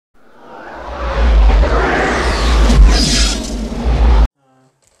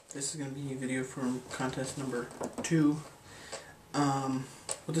this is going to be a video from contest number 2.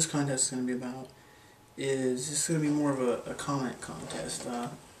 What this contest is going to be about is just going to be more of a comment contest.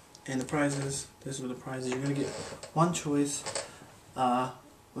 And the prizes, these are the prizes. You're going to get one choice. There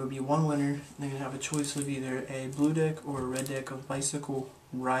will be one winner, and they're going to have a choice of either a blue deck or a red deck of bicycle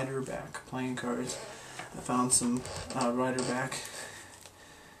rider back playing cards. I found some rider back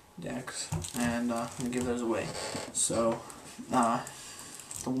decks, and I'm going to give those away. So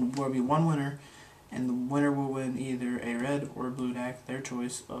there will be one winner, and the winner will win either a red or a blue deck, their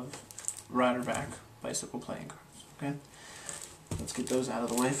choice of rider back bicycle playing cards. Okay, let's get those out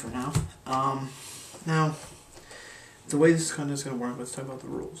of the way for now. Now, the way this contest is going to work, let's talk about the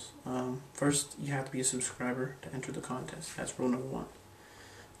rules. First, you have to be a subscriber to enter the contest. That's rule number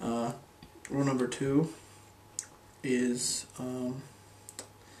 1. Rule number 2 is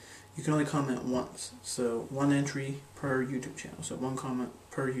you can only comment once. So one entry per YouTube channel. So one comment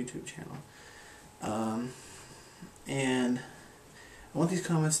per YouTube channel. And I want these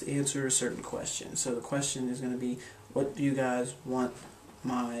comments to answer a certain question. So the question is going to be, what do you guys want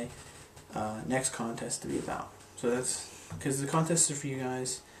my next contest to be about? So that's because the contests are for you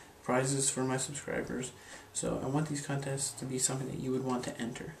guys, prizes for my subscribers. So I want these contests to be something that you would want to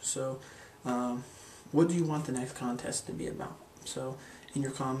enter. So what do you want the next contest to be about? So in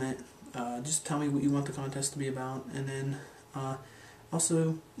your comment, just tell me what you want the contest to be about, and then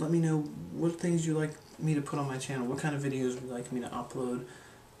also let me know what things you like me to put on my channel, what kind of videos would you like me to upload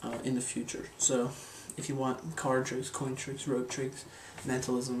in the future. So if you want card tricks, coin tricks, rope tricks,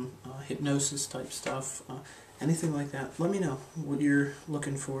 mentalism, hypnosis type stuff, anything like that, let me know what you're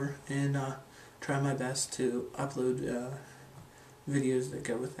looking for, and try my best to upload videos that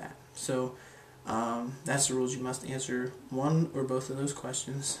go with that. So that's the rules. You must answer one or both of those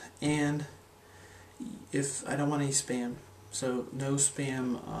questions, and if I don't want any spam, so no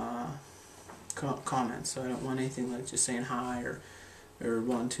spam comments. So I don't want anything like just saying hi or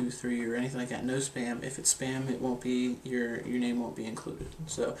 1, 2, 3 or anything like that. No spam. If it's spam, it won't be your name won't be included.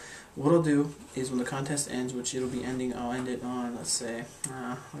 So what I'll do is when the contest ends, which it'll be ending, I'll end it on, let's say,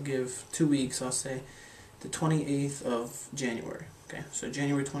 I'll give 2 weeks. I'll say the 28th of January. Okay, so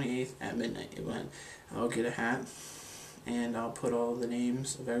January 28th at midnight it will end. I'll get a hat, and I'll put all the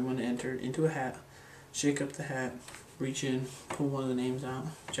names of everyone entered into a hat, shake up the hat, reach in, pull one of the names out,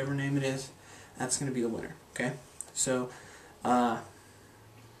 whichever name it is, that's going to be the winner. Okay, so I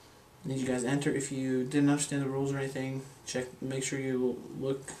need you guys to enter. If you didn't understand the rules or anything, make sure you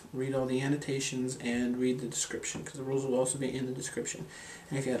read all the annotations and read the description, because the rules will also be in the description.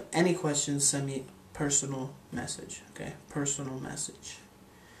 And if you have any questions, send me personal message. Okay, personal message.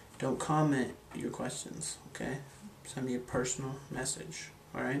 Don't comment your questions. Okay, send me a personal message.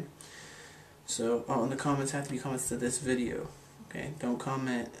 All right. So, and the comments have to be comments to this video. Okay, don't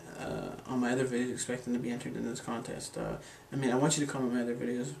comment on my other videos expecting to be entered in this contest. I mean, I want you to comment on my other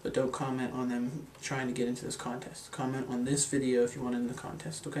videos, but don't comment on them trying to get into this contest. Comment on this video if you want in the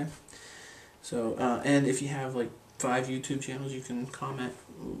contest. Okay. So, and if you have like 5 YouTube channels, you can comment.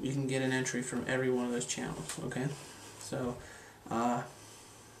 You can get an entry from every one of those channels. Okay. So,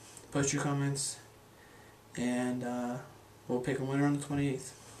 post your comments, and we'll pick a winner on the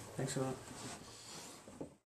 28th. Thanks a lot.